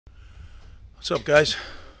What's up, guys?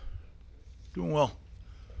 Doing well.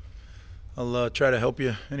 I'll try to help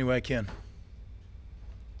you any way I can.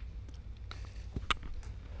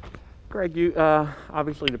 Greg, you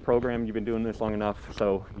obviously the program, you've been doing this long enough,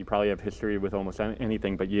 so you probably have history with almost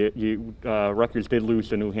anything. But Rutgers did lose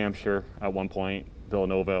to New Hampshire at one point,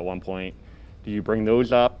 Villanova at one point. Do you bring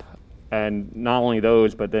those up? And not only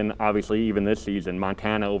those, but then obviously even this season,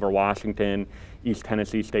 Montana over Washington, East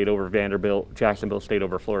Tennessee State over Vanderbilt, Jacksonville State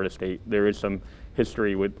over Florida State. There is some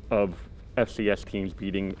history of FCS teams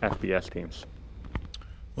beating FBS teams.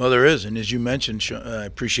 Well, there is, and as you mentioned, I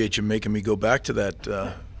appreciate you making me go back to that.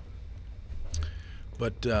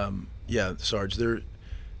 Yeah, Sarge,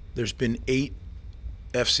 there's been 8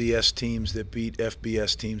 FCS teams that beat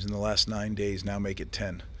FBS teams in the last 9 days. Now make it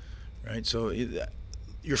 10, right? So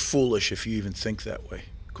you're foolish if you even think that way.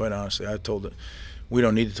 Quite honestly, I told it. We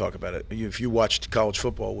don't need to talk about it. If you watched college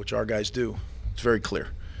football, which our guys do, it's very clear.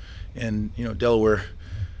 And Delaware,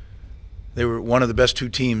 they were one of the best 2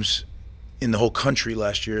 teams in the whole country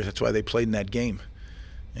last year. That's why they played in that game.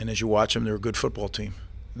 And as you watch them, they're a good football team.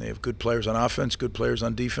 And they have good players on offense, good players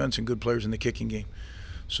on defense, and good players in the kicking game.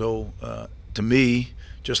 So to me,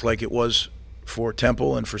 just like it was for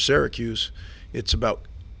Temple and for Syracuse, it's about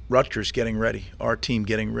Rutgers getting ready, our team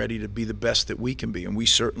getting ready to be the best that we can be, and we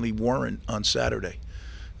certainly weren't on Saturday.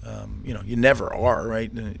 You never are,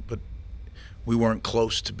 right? But we weren't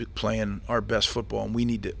close to playing our best football, and we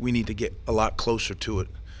need to get a lot closer to it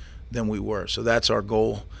than we were. So that's our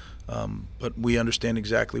goal. But we understand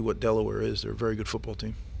exactly what Delaware is. They're a very good football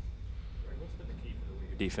team. What's been the key for the way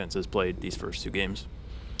your defense has played these first 2 games?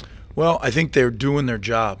 Well, I think they're doing their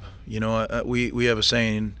job. We have a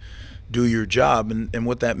saying, do your job, and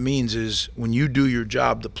what that means is when you do your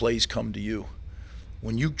job, the plays come to you.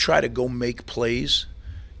 When you try to go make plays,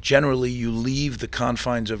 generally you leave the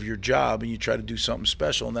confines of your job and you try to do something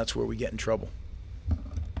special, and that's where we get in trouble.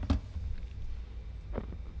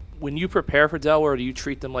 When you prepare for Delaware, do you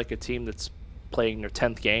treat them like a team that's playing their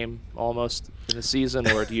 10th game almost in the season,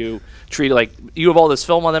 or do you treat it like you have all this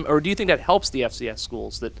film on them, or do you think that helps the FCS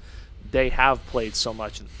schools that they have played so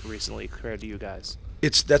much recently compared to you guys?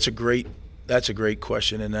 That's a great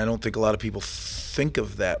question, and I don't think a lot of people think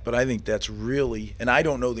of that, but I think that's really, and I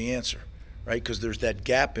don't know the answer, right? Because there's that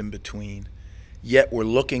gap in between, yet we're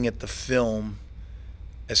looking at the film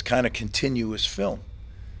as kind of continuous film.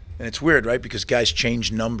 And it's weird, right? Because guys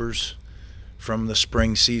change numbers from the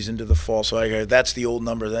spring season to the fall. So that's the old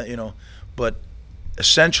number, but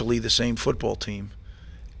essentially the same football team.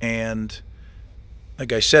 And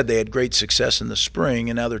like I said, they had great success in the spring,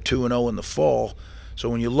 and now they're 2-0 in the fall. So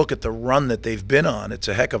when you look at the run that they've been on, it's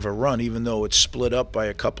a heck of a run, even though it's split up by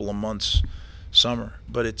a couple of months summer.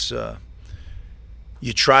 But it's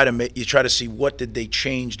you try to see what did they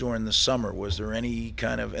change during the summer. Was there any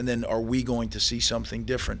kind of, and then are we going to see something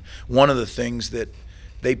different? One of the things that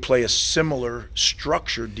they play a similar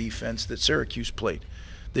structured defense that Syracuse played.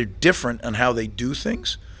 They're different on how they do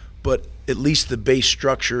things, but at least the base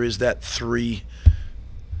structure is that 3-3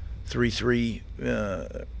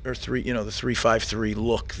 or the 3-5-3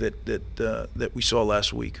 look that we saw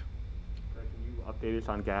last week. Can you update us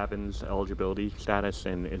on Gavin's eligibility status,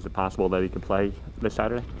 and is it possible that he could play this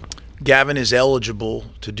Saturday? Gavin is eligible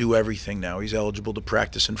to do everything now. He's eligible to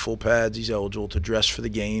practice in full pads. He's eligible to dress for the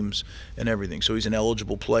games and everything. So he's an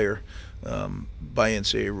eligible player by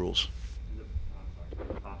NCAA rules. Is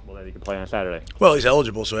it possible that he could play on Saturday? Well, he's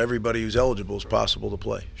eligible, so everybody who's eligible is possible to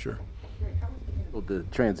play, sure. The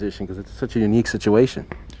transition, because it's such a unique situation.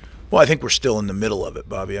 Well, I think we're still in the middle of it,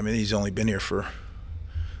 Bobby. I mean, he's only been here for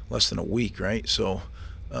less than a week, right? So,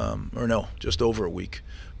 or no, just over a week.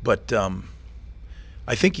 But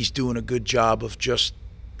I think he's doing a good job of just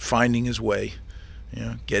finding his way.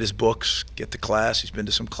 Get his books, get to class. He's been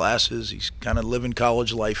to some classes. He's kind of living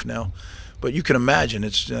college life now. But you can imagine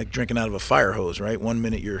it's like drinking out of a fire hose, right? One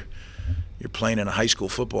minute you're playing in a high school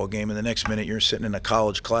football game, and the next minute you're sitting in a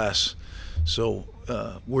college class. So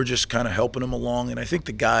we're just kind of helping him along, and I think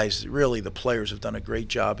the guys, really the players, have done a great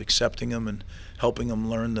job accepting him and helping him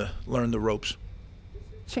learn the ropes.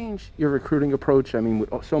 Change your recruiting approach? I mean,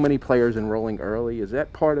 with so many players enrolling early, is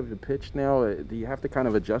that part of the pitch now? Do you have to kind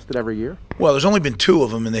of adjust it every year? Well, there's only been 2 of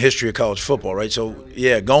them in the history of college football, right? So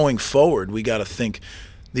yeah, going forward, we got to think.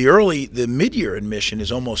 The mid-year admission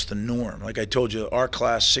is almost the norm. Like I told you, our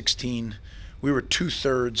class 16, we were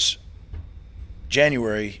 2/3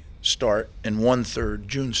 January start and 1/3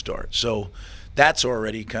 June start. So that's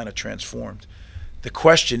already kind of transformed. The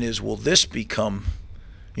question is, will this become,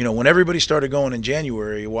 when everybody started going in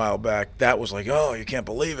January a while back, that was like, oh, you can't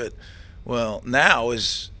believe it. Well, now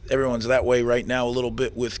everyone's that way right now a little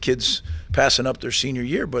bit with kids passing up their senior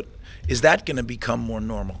year, but is that going to become more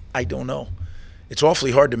normal? I don't know. It's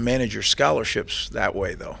awfully hard to manage your scholarships that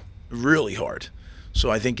way, though. Really hard. So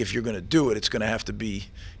I think if you're going to do it, it's going to have to be,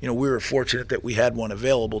 we were fortunate that we had one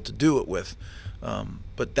available to do it with.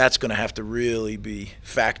 But that's going to have to really be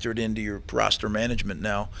factored into your roster management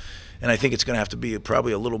now. And I think it's going to have to be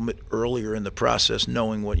probably a little bit earlier in the process,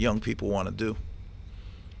 knowing what young people want to do.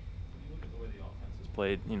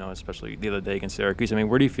 Played, especially the other day against Syracuse. I mean,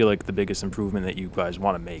 where do you feel like the biggest improvement that you guys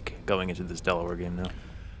want to make going into this Delaware game now?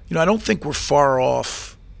 I don't think we're far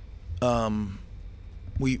off.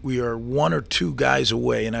 We are one or two guys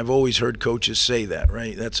away, and I've always heard coaches say that,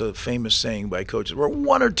 right? That's a famous saying by coaches. We're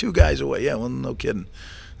one or two guys away. Yeah, well, no kidding.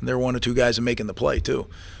 And they're one or two guys making the play, too.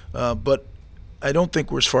 But I don't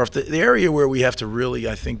think we're as far off. The area where we have to really,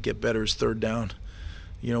 I think, get better is third down.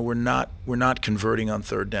 We're not converting on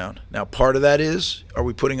third down. Now, part of that is, are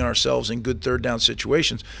we putting ourselves in good third down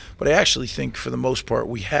situations? But I actually think for the most part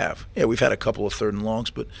we have. Yeah, we've had a couple of third and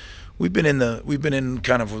longs, but we've been in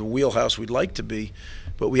kind of the wheelhouse we'd like to be,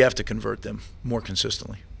 but we have to convert them more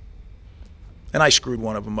consistently. And I screwed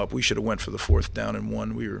one of them up. We should have went for the fourth down and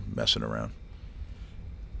one. We were messing around.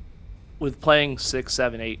 With playing 6,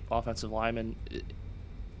 7, 8 offensive linemen,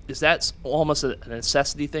 is that almost a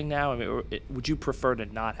necessity thing now? I mean, would you prefer to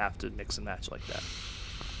not have to mix and match like that?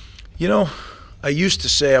 I used to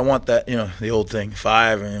say I want that, the old thing,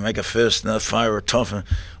 5 and make a fist, and 5 are tough, and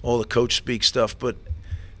all the coach speak stuff. But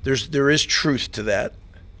there is truth to that.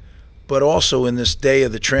 But also in this day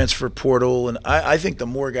of the transfer portal, and I think the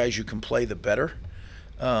more guys you can play, the better.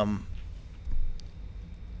 And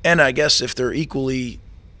I guess if they're equally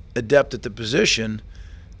adept at the position,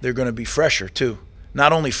 they're going to be fresher too.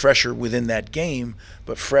 Not only fresher within that game,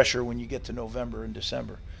 but fresher when you get to November and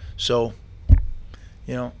December. So,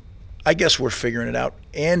 I guess we're figuring it out.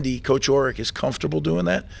 Coach Orrick, is comfortable doing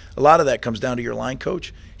that. A lot of that comes down to your line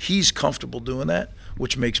coach. He's comfortable doing that,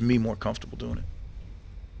 which makes me more comfortable doing it.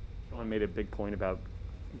 Sean made a big point about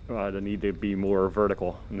the need to be more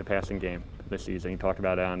vertical in the passing game this season. He talked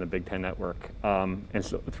about it on the Big Ten Network. And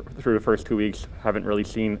so through the first 2 weeks, haven't really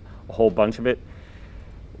seen a whole bunch of it.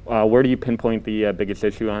 Where do you pinpoint the biggest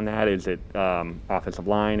issue on that? Is it offensive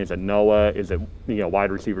line? Is it Noah? Is it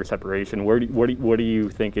wide receiver separation? What do you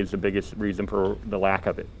think is the biggest reason for the lack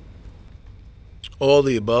of it? All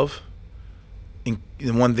the above. And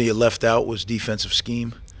the one thing you left out was defensive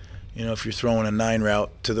scheme. If you're throwing a 9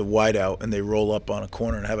 route to the wide out and they roll up on a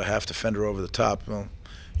corner and have a half defender over the top, well,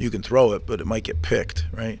 you can throw it, but it might get picked,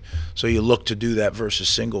 right? So you look to do that versus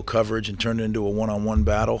single coverage and turn it into a one-on-one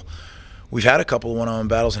battle. We've had a couple of one-on-one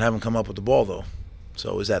battles and haven't come up with the ball, though.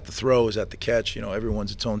 So is that the throw? Is that the catch?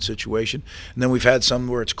 Everyone's its own situation. And then we've had some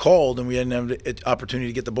where it's called and we didn't have the opportunity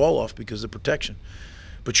to get the ball off because of protection.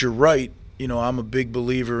 But you're right. I'm a big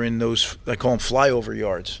believer in those, I call them flyover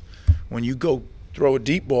yards. When you go throw a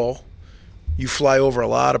deep ball, you fly over a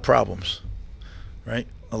lot of problems, right?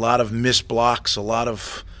 A lot of missed blocks, a lot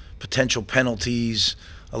of potential penalties,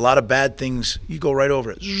 a lot of bad things. You go right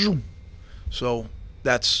over it. Zoom. So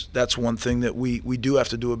that's one thing that we do have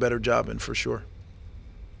to do a better job in for sure.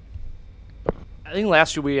 I think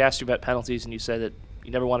last year we asked you about penalties, and you said that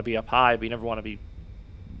you never want to be up high, but you never want to be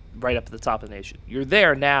right up at the top of the nation. You're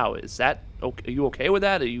there now. Is that okay? Are you okay with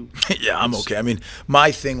that? Are you? Yeah, I'm okay. I mean,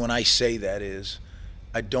 my thing when I say that is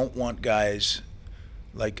I don't want guys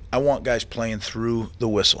I want guys playing through the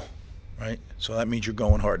whistle, right? So that means you're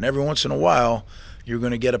going hard. And every once in a while, you're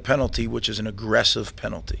going to get a penalty, which is an aggressive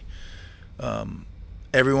penalty.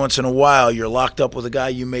 Every once in a while, you're locked up with a guy,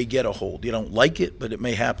 you may get a hold. You don't like it, but it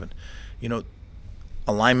may happen.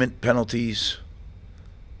 Alignment penalties,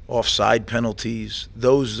 offside penalties,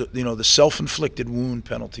 those, the self-inflicted wound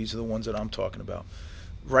penalties are the ones that I'm talking about.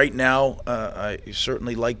 Right now, I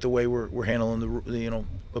certainly like the way we're handling the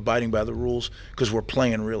abiding by the rules because we're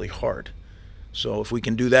playing really hard. So if we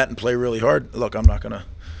can do that and play really hard, look, I'm not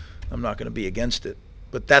gonna be against it.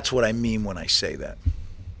 But that's what I mean when I say that.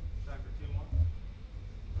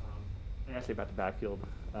 I asked you about the backfield,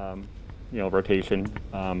 rotation.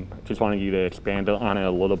 Just wanted you to expand on it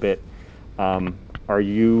a little bit. Are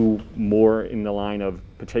you more in the line of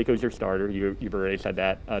Pacheco's your starter? You've already said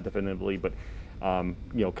that definitively, but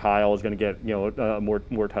Kyle is going to get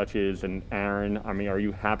more touches, and Aaron. I mean, are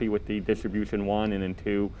you happy with the distribution, 1, and then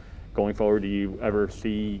 2, going forward? Do you ever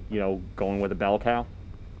see going with a bell cow?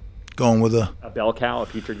 Going with a bell cow, a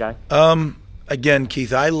featured guy? Again,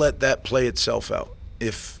 Keith, I let that play itself out.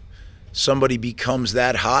 If somebody becomes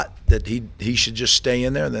that hot that he should just stay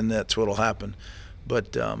in there, then that's what'll happen.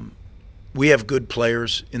 But we have good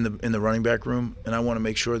players in the running back room, and I want to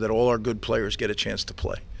make sure that all our good players get a chance to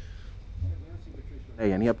play.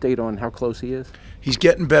 Hey, any update on how close he is? He's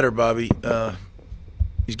getting better, Bobby.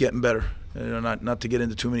 He's getting better. Not to get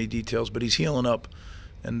into too many details, but he's healing up,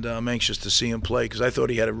 and I'm anxious to see him play because I thought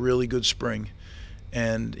he had a really good spring.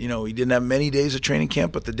 And, he didn't have many days of training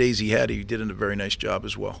camp, but the days he had, he did a very nice job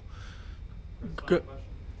as well.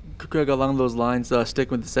 Greg, along those lines,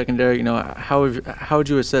 sticking with the secondary, how would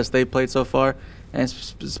you assess they played so far, and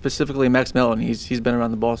specifically Max Melton? He's been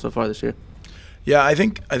around the ball so far this year. Yeah, I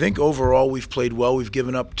think overall we've played well. We've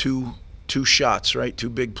given up two shots, right? 2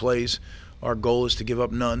 big plays. Our goal is to give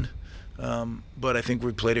up none. But I think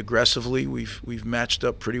we've played aggressively. We've matched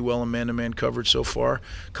up pretty well in man-to-man coverage so far.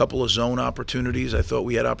 A couple of zone opportunities. I thought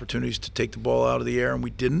we had opportunities to take the ball out of the air, and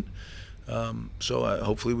we didn't. So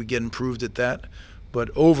hopefully we get improved at that. But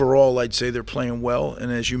overall, I'd say they're playing well.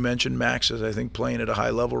 And as you mentioned, Max is, I think, playing at a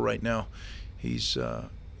high level right now. He's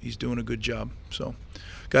doing a good job. So,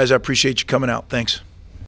 guys, I appreciate you coming out. Thanks.